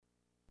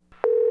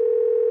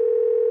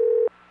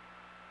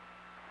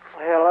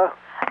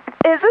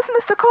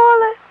Mr.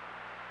 Corley?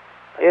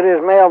 It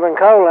is Melvin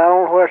Cole. I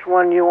don't know which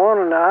one you want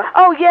or not.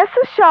 Oh, yes,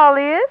 it sure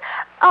is.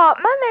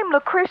 My name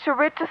Lucretia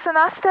Richardson.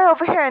 I stay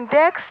over here in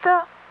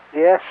Dexter.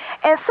 Yes.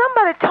 And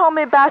somebody told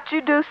me about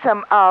you do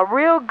some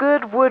real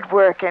good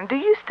woodworking. Do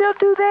you still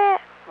do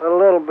that? A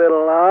little bit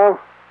along.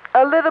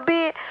 A little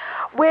bit?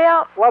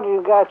 Well... What do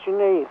you got you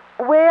need?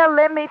 Well,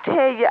 let me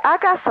tell you, I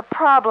got some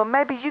problem.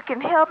 Maybe you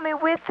can help me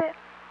with it.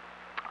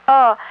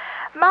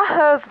 My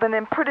husband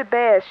in pretty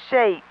bad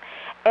shape.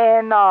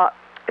 And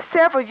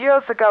several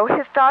years ago,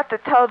 his doctor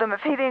told him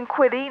if he didn't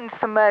quit eating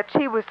so much,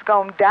 he was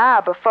going to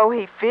die before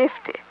he 50.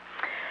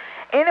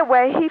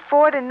 Anyway, he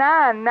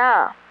 49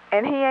 now.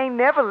 And he ain't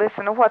never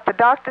listened to what the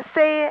doctor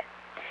said.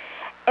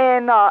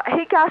 And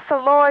he got so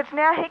large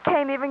now, he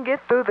can't even get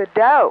through the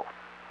door.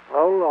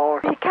 Oh,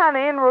 Lord. He kind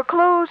of in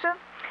reclusion.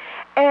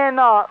 And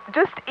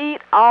just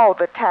eat all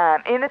the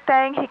time.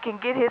 Anything he can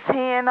get his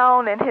hand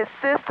on. And his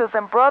sisters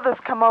and brothers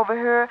come over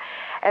here.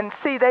 And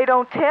see, they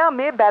don't tell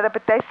me about it,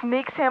 but they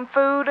sneaks him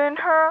food in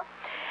her.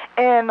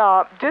 And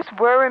just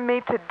worry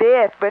me to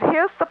death. But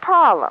here's the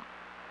problem.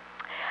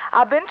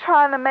 I've been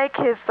trying to make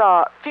his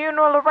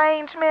funeral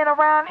arrangement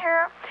around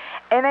here,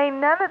 and ain't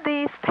none of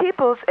these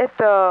peoples at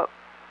the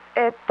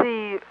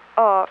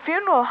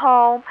funeral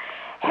home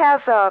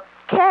has a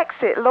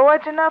casket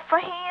large enough for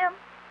him.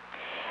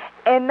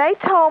 And they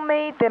told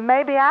me that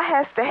maybe I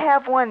has to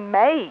have one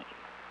made.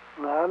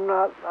 No, I'm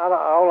not.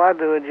 All I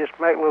do is just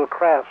make little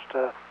craft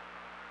stuff.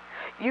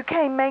 You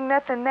can't make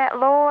nothing that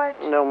large?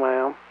 No,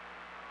 ma'am.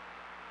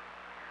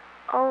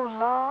 Oh,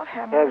 Lord.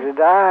 Has he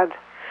died?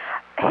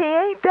 He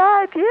ain't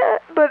died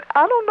yet, but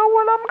I don't know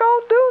what I'm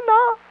going to do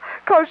now,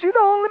 'cause you're the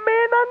only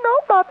man I know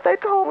about. They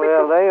told me.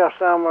 Well, they are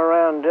some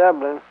around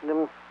Dublin.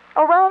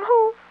 Around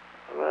who?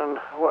 Around,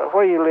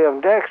 where you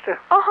live, Dexter?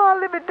 I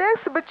live in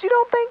Dexter, but you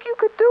don't think you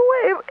could do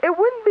it? It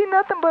wouldn't be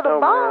nothing but a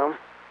box.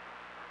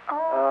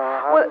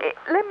 Oh, well,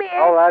 let me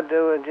ask. All I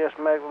do is just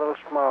make little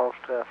small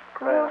stuff.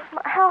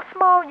 How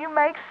small you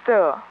make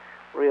stuff?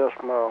 Real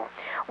small.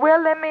 Well,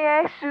 let me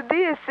ask you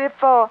this.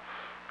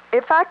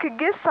 If I could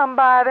get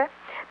somebody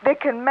that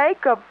can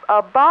make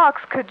a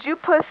box, could you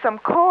put some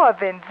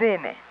carvings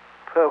in it?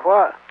 Put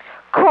what?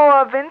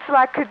 Carvings,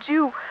 like could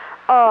you...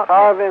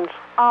 carvings?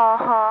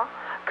 Uh-huh.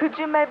 Could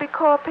you maybe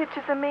carve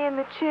pictures of me and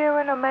the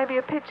children, or maybe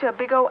a picture of a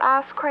big old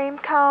ice cream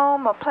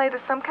cone, or plate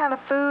of some kind of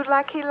food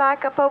like he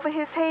like up over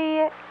his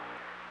head?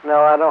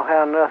 No, I don't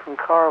have nothing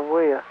carved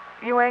with.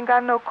 You ain't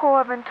got no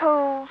carving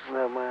tools?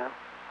 No, ma'am.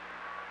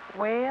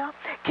 Well,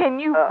 can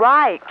you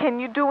write? Can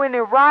you do any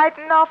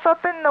writing off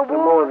up in the woods?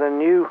 More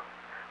than you.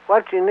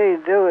 What you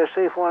need to do is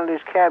see if one of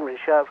these cabinet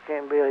shops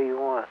can't build you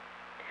one.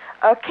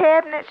 A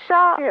cabinet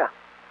shop? Yeah.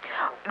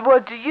 Well,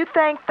 do you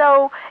think,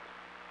 though,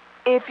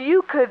 if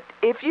you could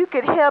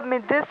help me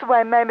this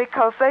way, maybe,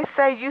 'cause they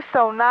say you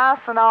so nice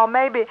and all,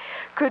 maybe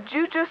could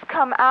you just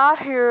come out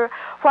here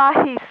while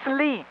he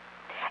sleep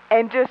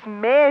and just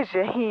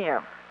measure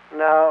him?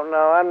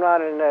 No, I'm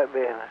not in that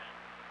business.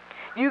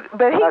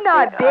 But he's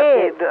not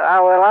dead.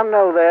 Well, I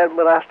know that,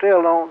 but I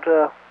still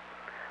don't.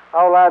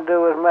 All I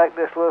do is make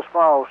this little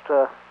small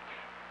stuff.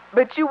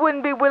 But you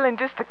wouldn't be willing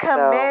just to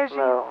come measure?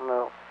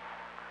 No.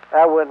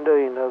 I wouldn't do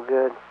you no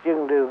good. You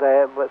can do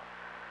that, but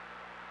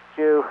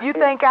you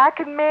think I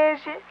could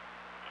measure?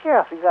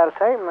 Yeah, you got a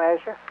tape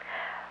measure.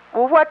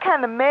 Well, what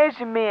kind of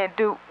measurement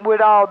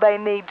would all they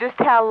need? Just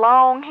how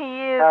long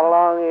he is? How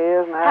long he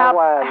is and how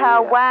wide he is.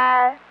 How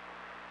wide?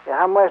 Yeah,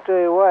 how much do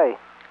he weigh?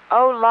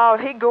 Oh,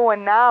 Lord, he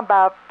going now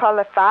about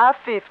probably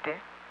 550.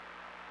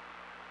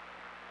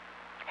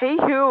 He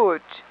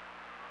huge.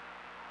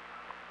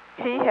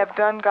 He have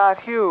done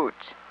got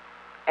huge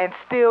and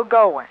still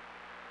going.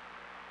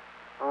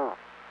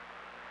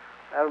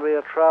 That'll be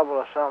a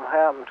trouble if something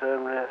happened to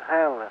him to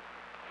handle it.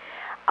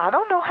 I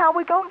don't know how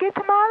we gonna get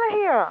him out of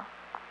here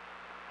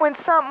when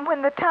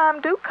the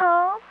time do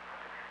come.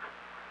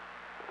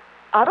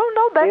 I don't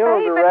know. They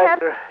may even have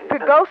to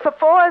go so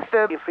far as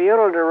to... Your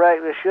funeral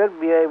director should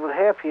be able to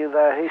help you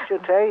there. He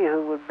should tell you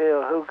who would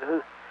build,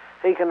 who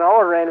he can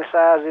order any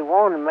size he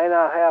wants and may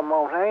not have them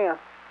on hand.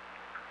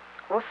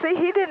 Well, see,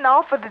 he didn't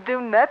offer to do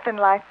nothing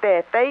like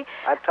that. I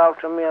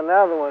talked to me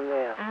another one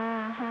then.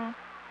 Mm-hmm.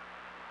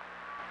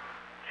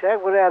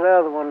 Check with that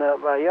other one up.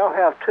 Y'all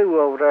have two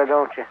over there,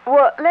 don't you?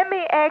 Well, let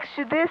me ask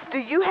you this. Do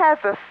you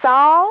have a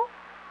saw?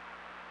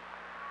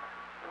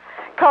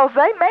 'Cause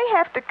they may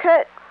have to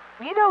cut,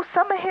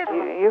 some of his...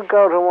 You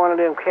go to one of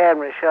them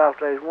cabinet shops.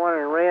 There's one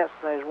in Rents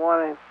and there's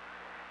one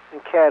in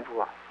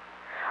Cadwell.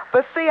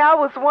 But see, I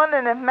was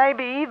wondering if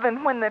maybe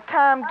even when the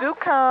time do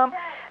come,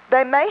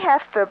 they may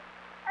have to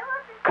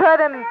cut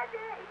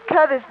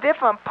his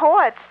different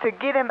parts to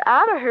get him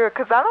out of here,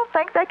 'cause I don't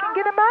think they can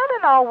get him out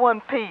in all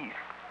one piece.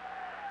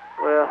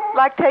 Well...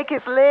 Like take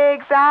his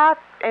legs out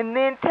and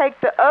then take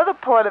the other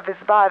part of his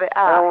body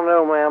out. I don't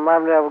know, ma'am.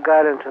 I've never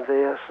got into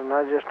this, and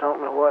I just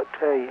don't know what to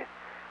tell you.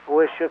 I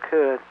wish you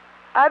could.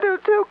 I do,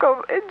 too,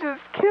 'cause it's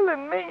just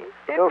killing me.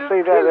 Go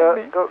see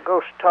that.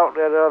 Go talk to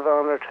that other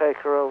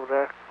undertaker over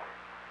there.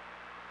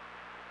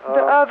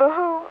 The other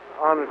who?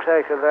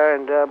 Undertaker there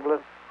in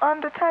Dublin.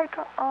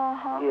 Undertaker?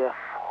 Uh-huh. Yeah.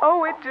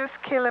 Oh, it's just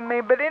killing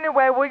me. But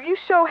anyway, well, you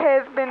sure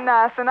has been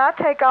nice, and I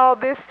take all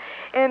this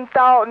in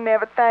thought and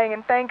everything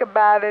and think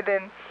about it,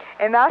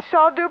 and I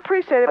sure do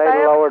appreciate it. May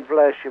the Lord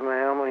bless you,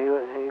 ma'am.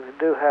 You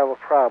do have a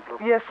problem.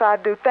 Yes, I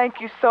do.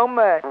 Thank you so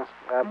much.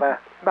 Bye-bye.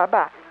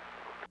 Bye-bye.